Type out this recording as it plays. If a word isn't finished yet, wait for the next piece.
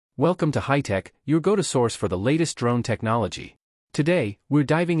Welcome to High-Tech, your go-to source for the latest drone technology. Today, we're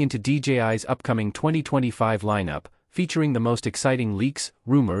diving into DJI's upcoming 2025 lineup, featuring the most exciting leaks,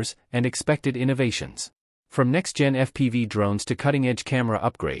 rumors, and expected innovations. From next-gen FPV drones to cutting-edge camera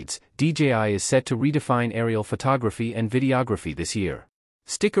upgrades, DJI is set to redefine aerial photography and videography this year.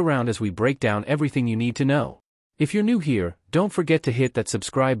 Stick around as we break down everything you need to know. If you're new here, don't forget to hit that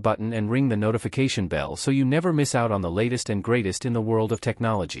subscribe button and ring the notification bell so you never miss out on the latest and greatest in the world of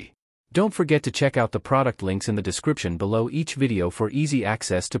technology. Don't forget to check out the product links in the description below each video for easy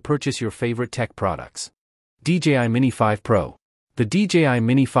access to purchase your favorite tech products. DJI Mini 5 Pro. The DJI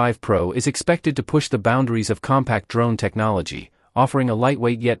Mini 5 Pro is expected to push the boundaries of compact drone technology, offering a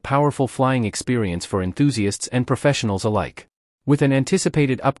lightweight yet powerful flying experience for enthusiasts and professionals alike. With an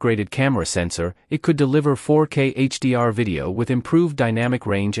anticipated upgraded camera sensor, it could deliver 4K HDR video with improved dynamic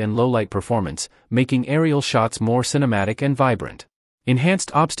range and low-light performance, making aerial shots more cinematic and vibrant.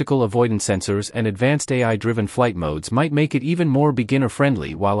 Enhanced obstacle avoidance sensors and advanced AI-driven flight modes might make it even more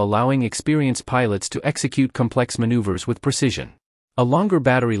beginner-friendly while allowing experienced pilots to execute complex maneuvers with precision. A longer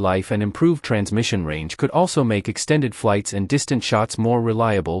battery life and improved transmission range could also make extended flights and distant shots more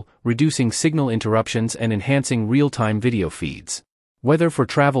reliable, reducing signal interruptions and enhancing real-time video feeds. Whether for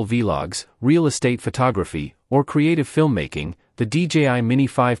travel vlogs, real estate photography, or creative filmmaking, the DJI Mini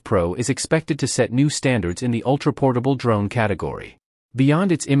 5 Pro is expected to set new standards in the ultra-portable drone category.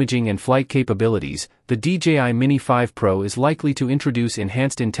 Beyond its imaging and flight capabilities, the DJI Mini 5 Pro is likely to introduce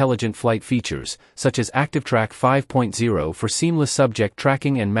enhanced intelligent flight features, such as ActiveTrack 5.0 for seamless subject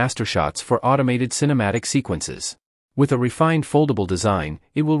tracking and master shots for automated cinematic sequences. With a refined foldable design,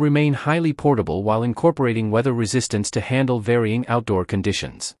 it will remain highly portable while incorporating weather resistance to handle varying outdoor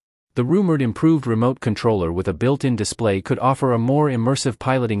conditions. The rumored improved remote controller with a built-in display could offer a more immersive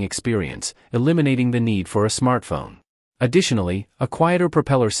piloting experience, eliminating the need for a smartphone. Additionally, a quieter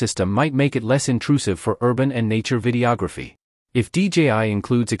propeller system might make it less intrusive for urban and nature videography. If DJI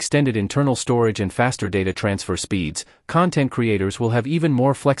includes extended internal storage and faster data transfer speeds, content creators will have even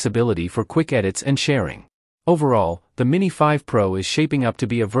more flexibility for quick edits and sharing. Overall, the Mini 5 Pro is shaping up to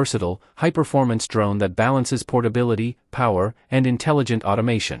be a versatile, high-performance drone that balances portability, power, and intelligent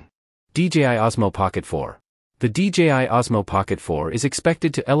automation. DJI Osmo Pocket 4. The DJI Osmo Pocket 4 is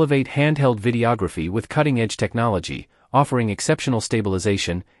expected to elevate handheld videography with cutting-edge technology, offering exceptional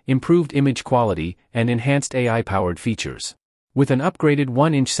stabilization, improved image quality, and enhanced AI-powered features. With an upgraded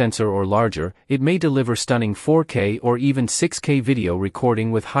 1-inch sensor or larger, it may deliver stunning 4K or even 6K video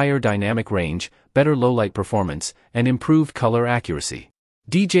recording with higher dynamic range, better low-light performance, and improved color accuracy.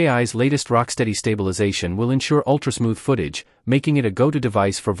 DJI's latest rocksteady stabilization will ensure ultra-smooth footage, making it a go-to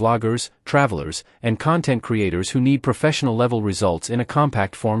device for vloggers, travelers, and content creators who need professional-level results in a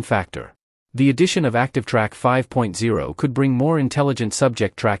compact form factor. The addition of ActiveTrack 5.0 could bring more intelligent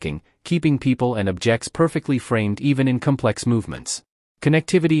subject tracking, keeping people and objects perfectly framed even in complex movements.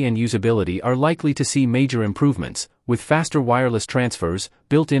 Connectivity and usability are likely to see major improvements, with faster wireless transfers,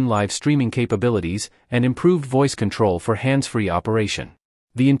 built-in live streaming capabilities, and improved voice control for hands-free operation.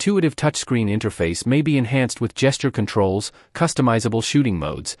 The intuitive touchscreen interface may be enhanced with gesture controls, customizable shooting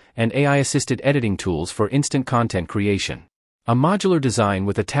modes, and AI-assisted editing tools for instant content creation. A modular design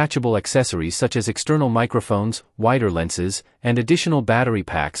with attachable accessories such as external microphones, wider lenses, and additional battery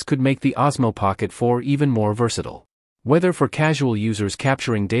packs could make the Osmo Pocket 4 even more versatile. Whether for casual users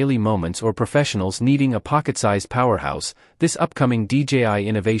capturing daily moments or professionals needing a pocket-sized powerhouse, this upcoming DJI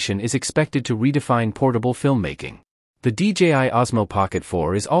innovation is expected to redefine portable filmmaking. The DJI Osmo Pocket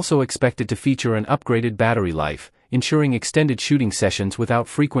 4 is also expected to feature an upgraded battery life, ensuring extended shooting sessions without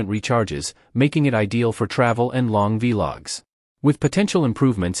frequent recharges, making it ideal for travel and long vlogs. With potential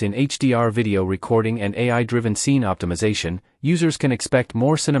improvements in HDR video recording and AI-driven scene optimization, users can expect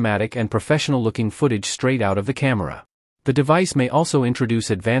more cinematic and professional-looking footage straight out of the camera. The device may also introduce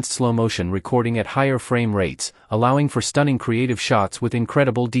advanced slow-motion recording at higher frame rates, allowing for stunning creative shots with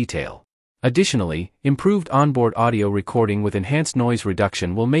incredible detail. Additionally, improved onboard audio recording with enhanced noise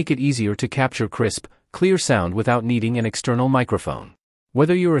reduction will make it easier to capture crisp, clear sound without needing an external microphone.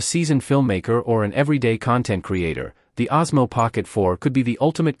 Whether you're a seasoned filmmaker or an everyday content creator, the Osmo Pocket 4 could be the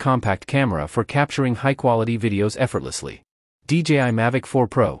ultimate compact camera for capturing high-quality videos effortlessly. DJI Mavic 4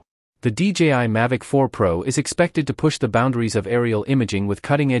 Pro. The DJI Mavic 4 Pro is expected to push the boundaries of aerial imaging with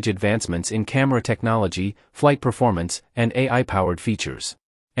cutting-edge advancements in camera technology, flight performance, and AI-powered features.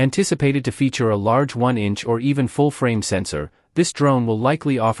 Anticipated to feature a large 1-inch or even full-frame sensor, this drone will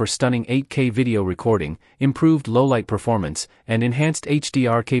likely offer stunning 8K video recording, improved low-light performance, and enhanced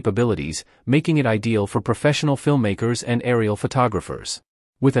HDR capabilities, making it ideal for professional filmmakers and aerial photographers.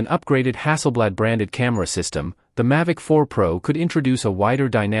 With an upgraded Hasselblad-branded camera system, the Mavic 4 Pro could introduce a wider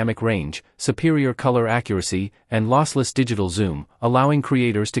dynamic range, superior color accuracy, and lossless digital zoom, allowing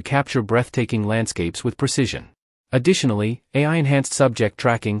creators to capture breathtaking landscapes with precision. Additionally, AI-enhanced subject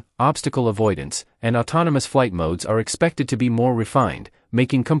tracking, obstacle avoidance, and autonomous flight modes are expected to be more refined,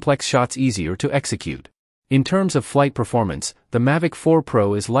 making complex shots easier to execute. In terms of flight performance, the Mavic 4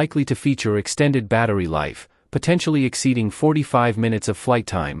 Pro is likely to feature extended battery life, potentially exceeding 45 minutes of flight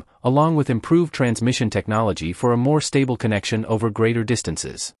time, along with improved transmission technology for a more stable connection over greater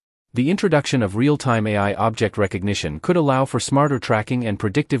distances. The introduction of real-time AI object recognition could allow for smarter tracking and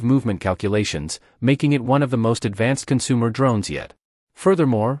predictive movement calculations, making it one of the most advanced consumer drones yet.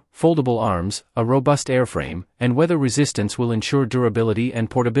 Furthermore, foldable arms, a robust airframe, and weather resistance will ensure durability and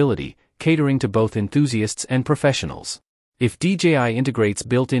portability, catering to both enthusiasts and professionals. If DJI integrates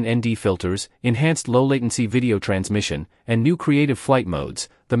built-in ND filters, enhanced low-latency video transmission, and new creative flight modes,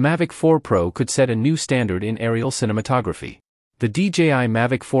 the Mavic 4 Pro could set a new standard in aerial cinematography. The DJI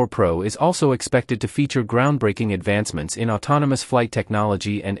Mavic 4 Pro is also expected to feature groundbreaking advancements in autonomous flight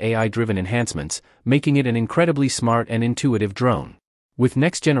technology and AI-driven enhancements, making it an incredibly smart and intuitive drone. With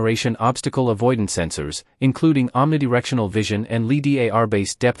next-generation obstacle avoidance sensors, including omnidirectional vision and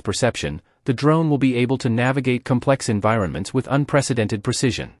LiDAR-based depth perception, the drone will be able to navigate complex environments with unprecedented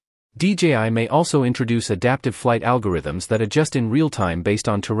precision. DJI may also introduce adaptive flight algorithms that adjust in real time based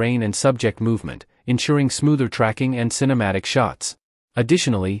on terrain and subject movement, ensuring smoother tracking and cinematic shots.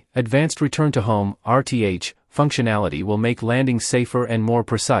 Additionally, advanced return-to-home (RTH) functionality will make landings safer and more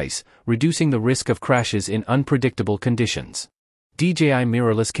precise, reducing the risk of crashes in unpredictable conditions. DJI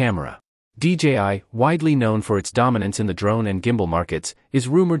mirrorless camera. DJI, widely known for its dominance in the drone and gimbal markets, is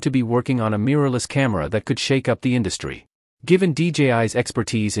rumored to be working on a mirrorless camera that could shake up the industry. Given DJI's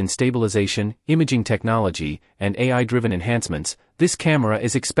expertise in stabilization, imaging technology, and AI-driven enhancements, this camera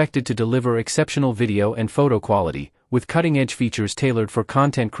is expected to deliver exceptional video and photo quality, with cutting-edge features tailored for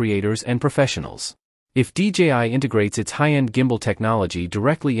content creators and professionals. If DJI integrates its high-end gimbal technology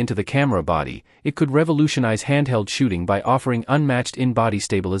directly into the camera body, it could revolutionize handheld shooting by offering unmatched in-body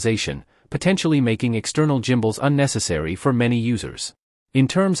stabilization, potentially making external gimbals unnecessary for many users. In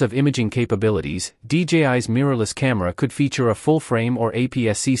terms of imaging capabilities, DJI's mirrorless camera could feature a full-frame or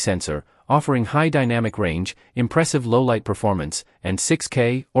APS-C sensor, offering high dynamic range, impressive low-light performance, and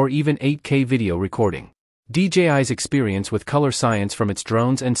 6K or even 8K video recording. DJI's experience with color science from its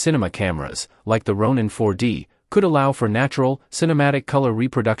drones and cinema cameras, like the Ronin 4D, could allow for natural, cinematic color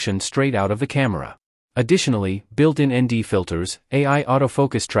reproduction straight out of the camera. Additionally, built-in ND filters, AI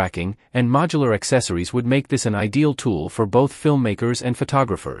autofocus tracking, and modular accessories would make this an ideal tool for both filmmakers and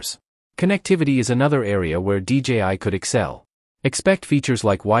photographers. Connectivity is another area where DJI could excel. Expect features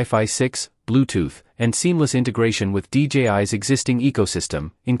like Wi-Fi 6, Bluetooth, and seamless integration with DJI's existing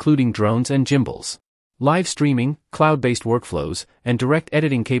ecosystem, including drones and gimbals. Live streaming, cloud-based workflows, and direct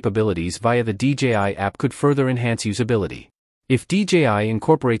editing capabilities via the DJI app could further enhance usability. If DJI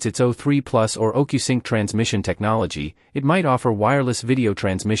incorporates its O3 Plus or OcuSync transmission technology, it might offer wireless video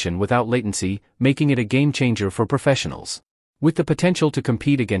transmission without latency, making it a game-changer for professionals. With the potential to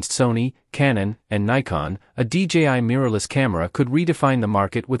compete against Sony, Canon, and Nikon, a DJI mirrorless camera could redefine the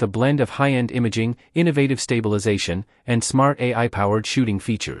market with a blend of high-end imaging, innovative stabilization, and smart AI-powered shooting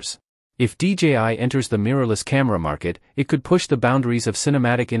features. If DJI enters the mirrorless camera market, it could push the boundaries of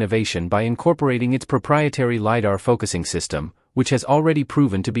cinematic innovation by incorporating its proprietary LiDAR focusing system, which has already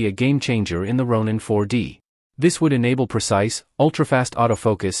proven to be a game-changer in the Ronin 4D. This would enable precise, ultra-fast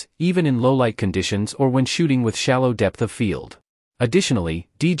autofocus, even in low-light conditions or when shooting with shallow depth of field. Additionally,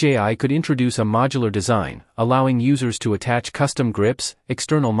 DJI could introduce a modular design, allowing users to attach custom grips,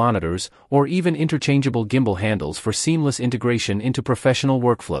 external monitors, or even interchangeable gimbal handles for seamless integration into professional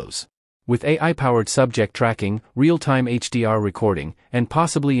workflows. With AI-powered subject tracking, real-time HDR recording, and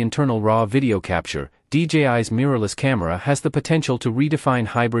possibly internal RAW video capture, DJI's mirrorless camera has the potential to redefine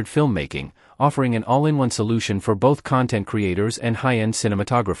hybrid filmmaking, offering an all-in-one solution for both content creators and high-end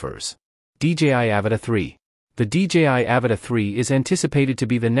cinematographers. DJI Avata 3. The DJI Avata 3 is anticipated to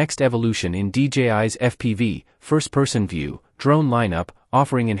be the next evolution in DJI's FPV, first-person view, drone lineup,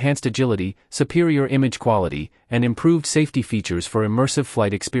 offering enhanced agility, superior image quality, and improved safety features for immersive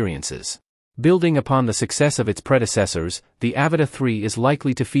flight experiences. Building upon the success of its predecessors, the Avata 3 is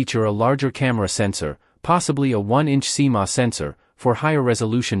likely to feature a larger camera sensor, possibly a 1-inch CMOS sensor, for higher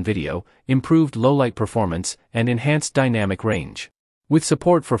resolution video, improved low-light performance, and enhanced dynamic range. With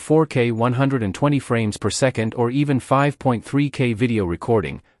support for 4K 120 frames per second or even 5.3K video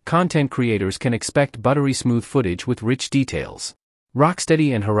recording, content creators can expect buttery-smooth footage with rich details.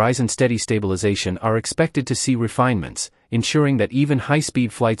 Rocksteady and horizon-steady stabilization are expected to see refinements, ensuring that even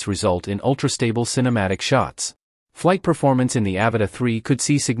high-speed flights result in ultra-stable cinematic shots. Flight performance in the Avata 3 could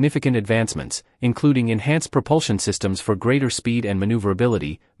see significant advancements, including enhanced propulsion systems for greater speed and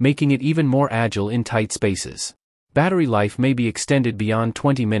maneuverability, making it even more agile in tight spaces. Battery life may be extended beyond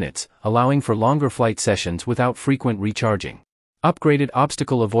 20 minutes, allowing for longer flight sessions without frequent recharging. Upgraded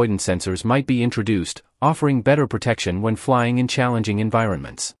obstacle avoidance sensors might be introduced, offering better protection when flying in challenging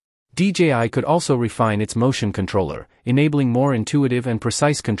environments. DJI could also refine its motion controller, enabling more intuitive and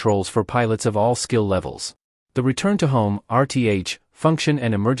precise controls for pilots of all skill levels. The return to home, RTH, function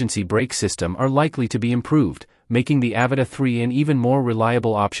and emergency brake system are likely to be improved, making the Avata 3 an even more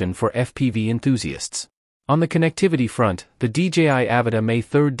reliable option for FPV enthusiasts. On the connectivity front, the DJI Avata May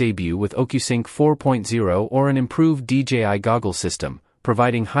 3 debut with OcuSync 4.0 or an improved DJI goggle system,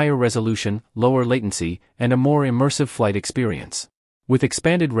 providing higher resolution, lower latency, and a more immersive flight experience. With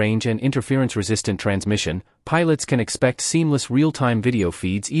expanded range and interference-resistant transmission, pilots can expect seamless real-time video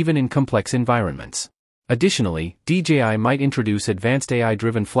feeds even in complex environments. Additionally, DJI might introduce advanced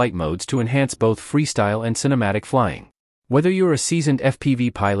AI-driven flight modes to enhance both freestyle and cinematic flying. Whether you're a seasoned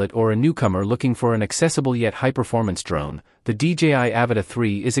FPV pilot or a newcomer looking for an accessible yet high-performance drone, the DJI Avata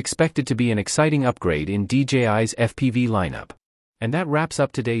 3 is expected to be an exciting upgrade in DJI's FPV lineup. And that wraps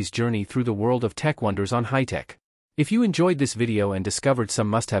up today's journey through the world of tech wonders on high-tech. If you enjoyed this video and discovered some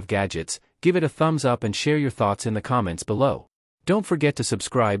must-have gadgets, give it a thumbs up and share your thoughts in the comments below. Don't forget to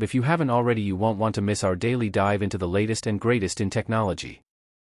subscribe if you haven't already. You won't want to miss our daily dive into the latest and greatest in technology.